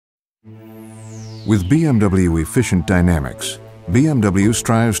With BMW Efficient Dynamics, BMW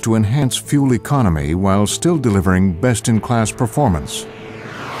strives to enhance fuel economy while still delivering best-in-class performance.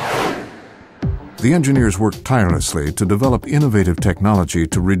 The engineers work tirelessly to develop innovative technology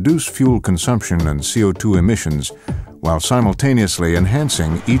to reduce fuel consumption and CO2 emissions while simultaneously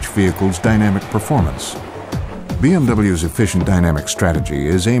enhancing each vehicle's dynamic performance. BMW's Efficient Dynamics strategy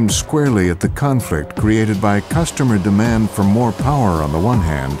is aimed squarely at the conflict created by customer demand for more power on the one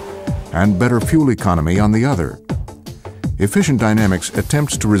hand and better fuel economy on the other. Efficient Dynamics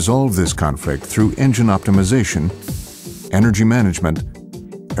attempts to resolve this conflict through engine optimization, energy management,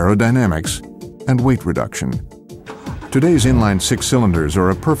 aerodynamics, and weight reduction. Today's inline six cylinders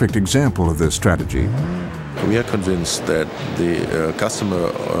are a perfect example of this strategy. We are convinced that the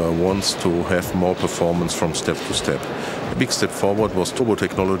customer wants to have more performance from step to step. A big step forward was turbo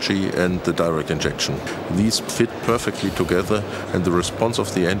technology and the direct injection. These fit perfectly together, and the response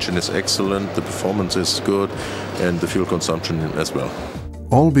of the engine is excellent, the performance is good, and the fuel consumption as well.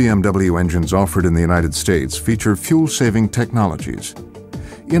 All BMW engines offered in the United States feature fuel-saving technologies.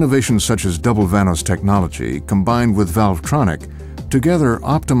 Innovations such as double Vanos technology combined with Valvetronic together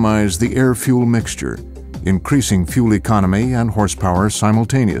optimize the air-fuel mixture, increasing fuel economy and horsepower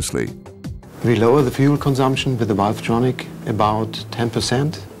simultaneously. We lower the fuel consumption with the Valvetronic about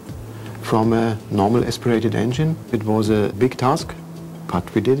 10% from a normal aspirated engine. It was a big task,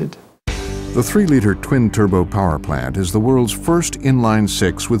 but we did it. The 3-liter twin-turbo power plant is the world's first inline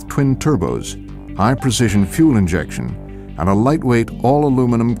six with twin turbos, high-precision fuel injection, and a lightweight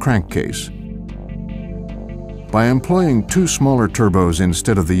all-aluminum crankcase. By employing two smaller turbos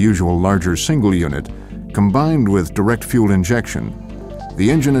instead of the usual larger single unit, combined with direct fuel injection, the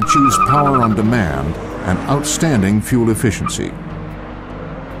engine achieves power on demand and outstanding fuel efficiency.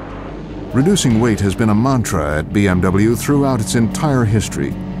 Reducing weight has been a mantra at BMW throughout its entire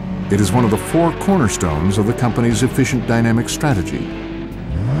history. It is one of the 4 cornerstones of the company's Efficient Dynamics strategy.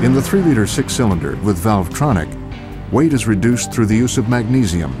 In the 3-liter six-cylinder with Valvetronic, weight is reduced through the use of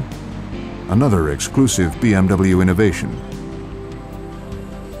magnesium, another exclusive BMW innovation.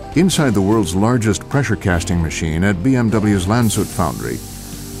 Inside the world's largest pressure casting machine at BMW's Landshut foundry,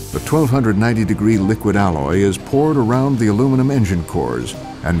 the 1290-degree liquid alloy is poured around the aluminum engine cores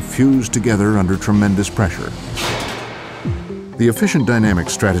and fused together under tremendous pressure. The Efficient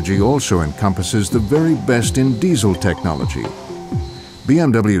Dynamics strategy also encompasses the very best in diesel technology.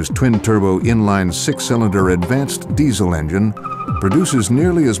 BMW's twin-turbo inline six-cylinder advanced diesel engine produces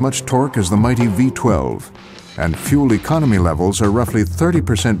nearly as much torque as the mighty V12, and fuel economy levels are roughly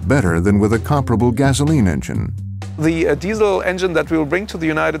 30% better than with a comparable gasoline engine. The diesel engine that we will bring to the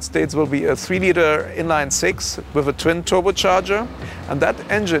United States will be a 3-liter inline six with a twin turbocharger, and that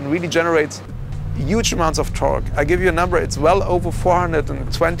engine really generates huge amounts of torque. I give you a number, it's well over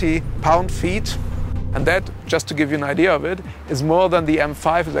 420 pound-feet. And that, just to give you an idea of it, is more than the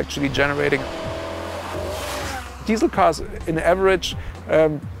M5 is actually generating. Diesel cars, in average,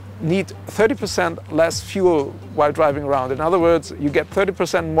 need 30% less fuel while driving around. In other words, you get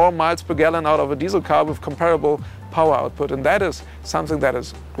 30% more miles per gallon out of a diesel car with comparable power output, and that is something that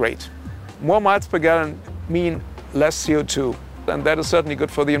is great. More miles per gallon mean less CO2, and that is certainly good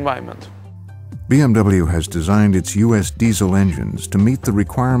for the environment. BMW has designed its U.S. diesel engines to meet the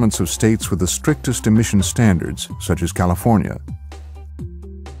requirements of states with the strictest emission standards, such as California.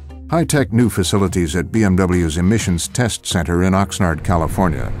 High-tech new facilities at BMW's Emissions Test Center in Oxnard,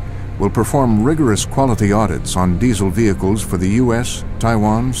 California, will perform rigorous quality audits on diesel vehicles for the U.S.,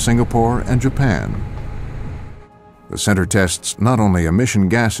 Taiwan, Singapore, and Japan. The center tests not only emission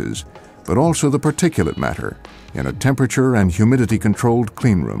gases, but also the particulate matter in a temperature and humidity-controlled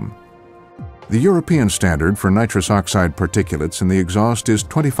cleanroom. The European standard for nitrous oxide particulates in the exhaust is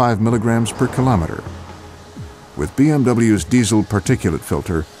 25 milligrams per kilometer. With BMW's diesel particulate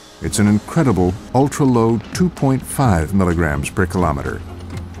filter, it's an incredible ultra-low 2.5 milligrams per kilometer,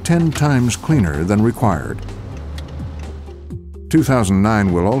 10 times cleaner than required.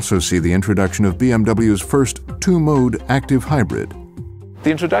 2009 will also see the introduction of BMW's first two-mode active hybrid. The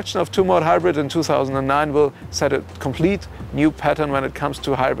introduction of two-mode hybrid in 2009 will set a complete new pattern when it comes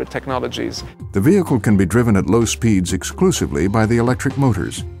to hybrid technologies. The vehicle can be driven at low speeds exclusively by the electric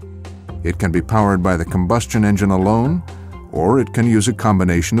motors. It can be powered by the combustion engine alone, or it can use a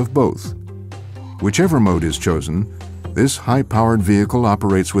combination of both. Whichever mode is chosen, this high-powered vehicle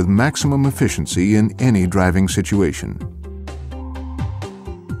operates with maximum efficiency in any driving situation.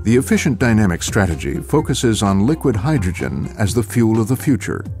 The Efficient Dynamics strategy focuses on liquid hydrogen as the fuel of the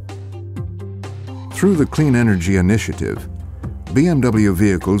future. Through the Clean Energy Initiative, BMW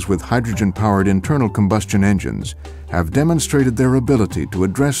vehicles with hydrogen-powered internal combustion engines have demonstrated their ability to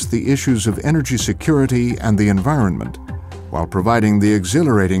address the issues of energy security and the environment, while providing the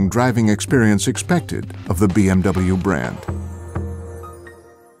exhilarating driving experience expected of the BMW brand.